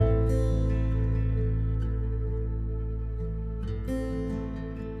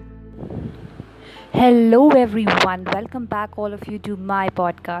Hello, everyone. Welcome back, all of you, to my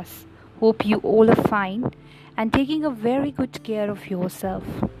podcast. Hope you all are fine and taking a very good care of yourself.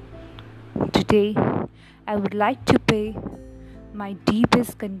 Today, I would like to pay my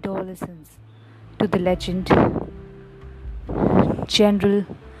deepest condolences to the legend General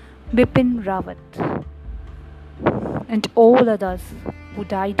Bipin Rawat and all others who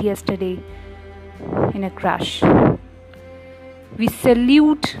died yesterday in a crash. We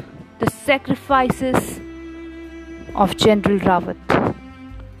salute the sacrifices of General Rawat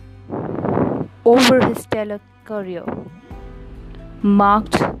over his stellar career,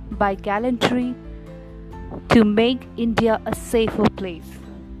 marked by gallantry to make India a safer place.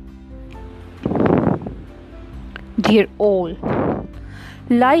 Dear all,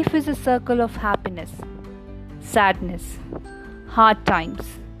 life is a circle of happiness, sadness, hard times,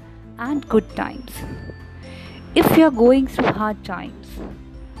 and good times. If you are going through hard times,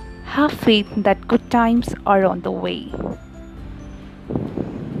 have faith that good times are on the way.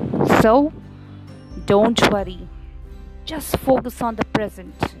 So, don't worry. Just focus on the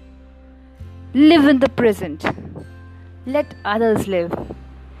present. Live in the present. Let others live.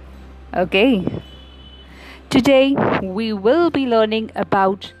 Okay? Today, we will be learning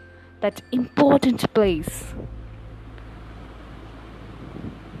about that important place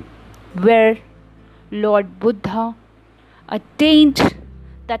where Lord Buddha attained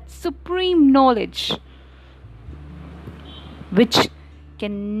that supreme knowledge which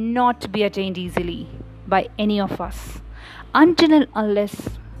cannot be attained easily by any of us until and unless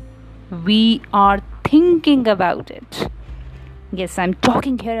we are thinking about it. Yes, I'm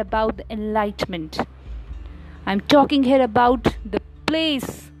talking here about the enlightenment. I'm talking here about the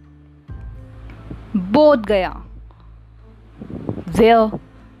place Bodh Gaya where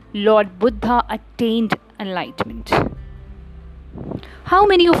Lord Buddha attained enlightenment. How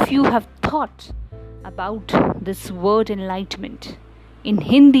many of you have thought about this word enlightenment? In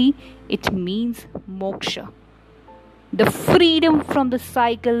Hindi, it means moksha, the freedom from the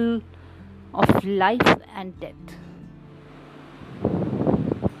cycle of life and death.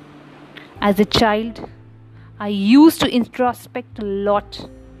 As a child, I used to introspect a lot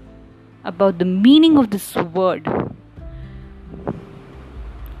about the meaning of this word.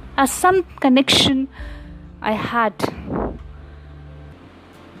 As some connection I had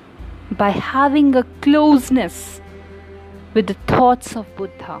by having a closeness with the thoughts of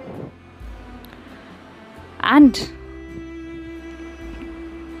Buddha. And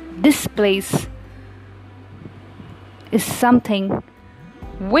this place is something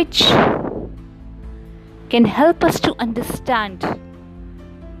which can help us to understand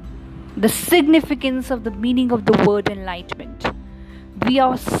the significance of the meaning of the word enlightenment. We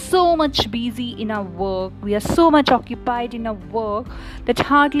are so much busy in our work, we are so much occupied in our work that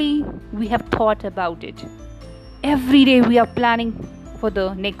hardly we have thought about it. Every day we are planning for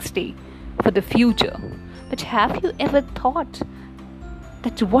the next day, for the future. But have you ever thought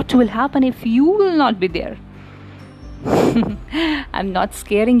that what will happen if you will not be there? I'm not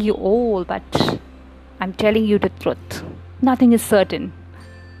scaring you all, but I'm telling you the truth. Nothing is certain.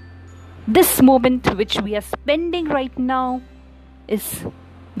 This moment which we are spending right now is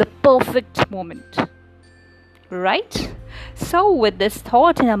the perfect moment, right? So with this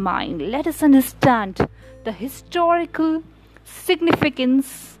thought in our mind, let us understand the historical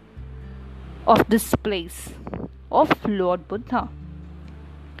significance of this place of Lord Buddha.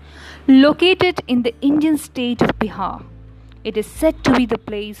 Located in the Indian state of Bihar, it is said to be the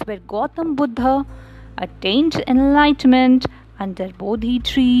place where Gautam Buddha attained enlightenment under Bodhi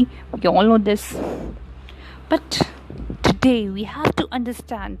tree. We all know this. But today we have to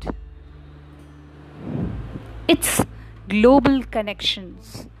understand its global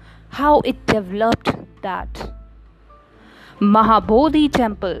connections, how it developed that. Mahabodhi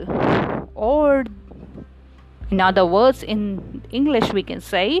temple, or in other words, in English we can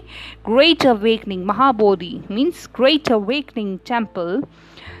say Great Awakening. Mahabodhi means Great Awakening temple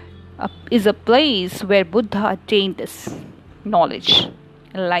is a place where Buddha attained this knowledge,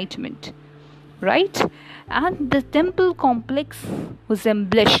 enlightenment, right? And the temple complex was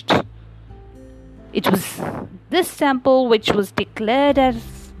embellished. It was this temple which was declared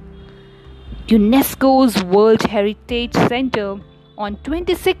as UNESCO's World Heritage Center on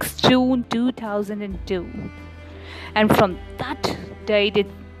 26 June 2002. And from that date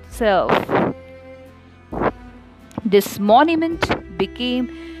itself, this monument became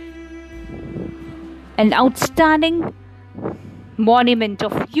an outstanding monument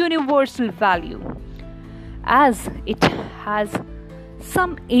of universal value, as it has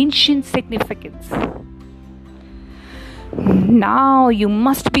some ancient significance. Now you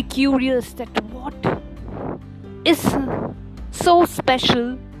must be curious that what is so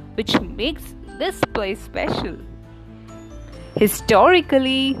special, which makes this place special.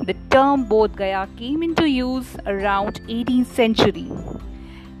 Historically, the term Bodh Gaya came into use around 18th century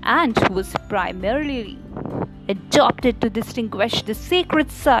and was primarily adopted to distinguish the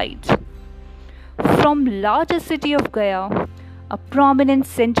sacred site from larger city of Gaya, a prominent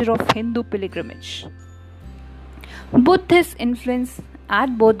center of Hindu pilgrimage. Buddhist influence at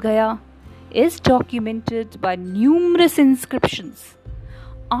Bodh Gaya is documented by numerous inscriptions,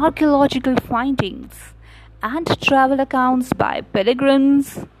 archaeological findings, and travel accounts by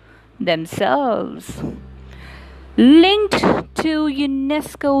pilgrims themselves, linked to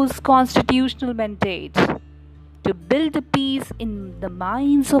UNESCO's constitutional mandate to build a peace in the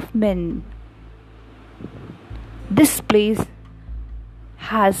minds of men. This place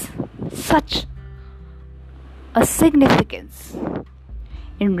has such a significance.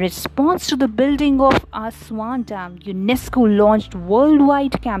 In response to the building of Aswan Dam, UNESCO launched a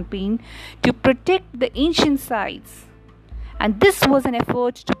worldwide campaign to protect the ancient sites. And this was an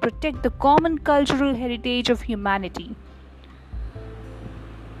effort to protect the common cultural heritage of humanity.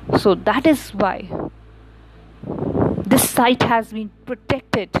 So that is why this site has been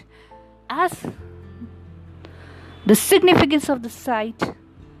protected, as the significance of the site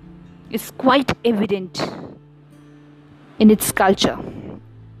is quite evident in its culture.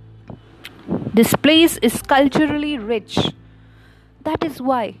 This place is culturally rich. That is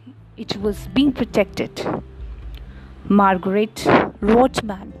why it was being protected. Margaret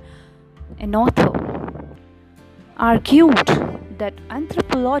Rothman, an author, argued that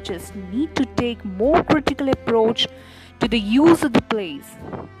anthropologists need to take more critical approach to the use of the place,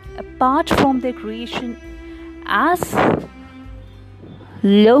 apart from their creation as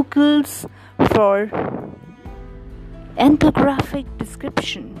locals for ethnographic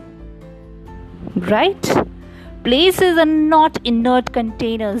description. Right? Places are not inert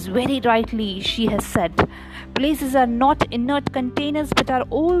containers, very rightly she has said. Places are not inert containers but are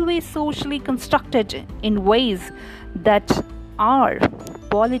always socially constructed in ways that are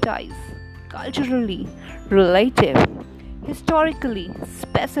politicized, culturally relative, historically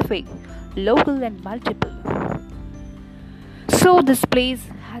specific, local, and multiple. So this place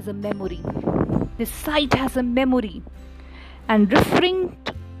has a memory. This site has a memory. And referring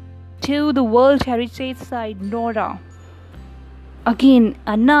to the World Heritage Site, Nora, again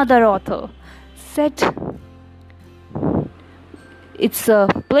another author, said it's a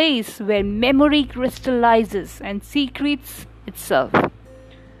place where memory crystallizes and secretes itself.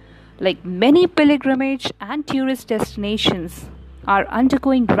 Like many pilgrimage and tourist destinations are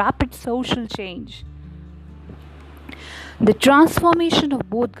undergoing rapid social change, the transformation of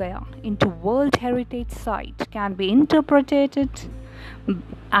Bodh Gaya into World Heritage Site can be interpreted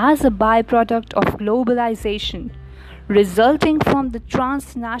as a byproduct of globalization resulting from the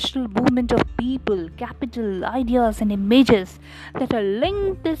transnational movement of people, capital, ideas, and images that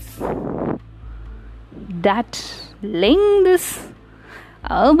link this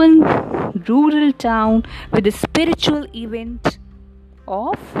urban rural town with the spiritual event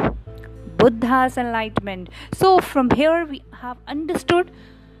of Buddha's enlightenment. So from here we have understood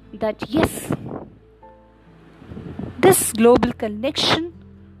that yes, this global connection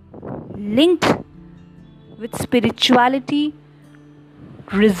linked with spirituality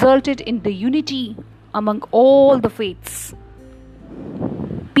resulted in the unity among all the faiths.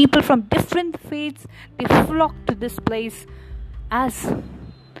 People from different faiths, they flock to this place as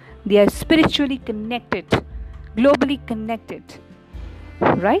they are spiritually connected, globally connected.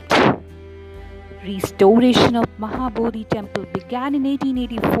 Right? Restoration of Mahabodhi Temple began in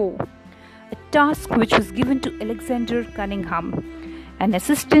 1884, a task which was given to Alexander Cunningham, an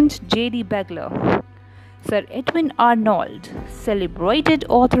assistant J.D. Begler. Sir Edwin Arnold, celebrated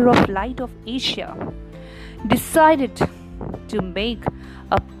author of Light of Asia, decided to make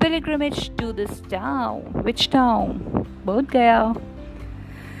a pilgrimage to this town. Which town? Bodh Gaya.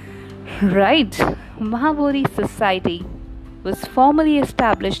 Right. Mahabodhi Society was formally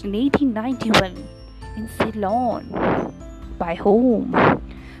established in 1891 in Ceylon. By whom?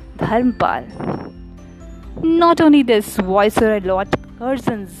 Dharmpal. Not only this, Viceroy Lord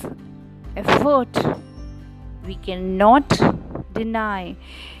Curzon's effort, we cannot deny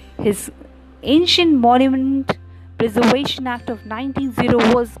his Ancient Monument Preservation Act of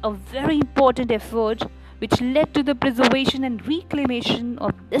 1900 was a very important effort which led to the preservation and reclamation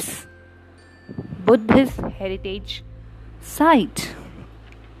of this Buddhist heritage site.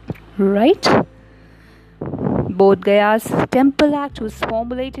 Right? Bodh Gaya's Temple Act was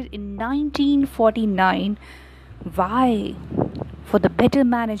formulated in 1949. Why? For the better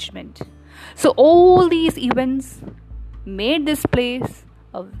management, So all these events made this place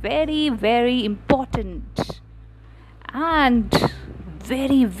a very, very important and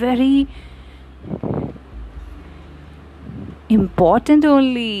very, very important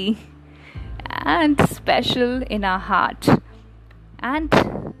only and special in our heart.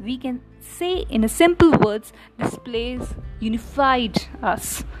 And we can say in a simple words, this place unified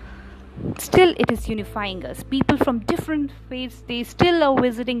us. Still it is unifying us. People from different faiths, they still are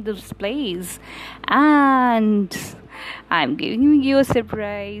visiting this place. And I'm giving you a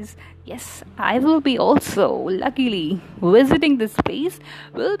surprise. Yes, I will be also luckily visiting this place.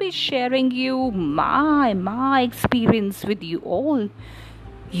 Will be sharing you my experience with you all.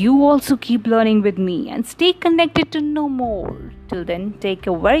 You also keep learning with me and stay connected to know more. Till then, take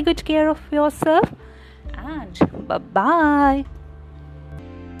a very good care of yourself and bye bye.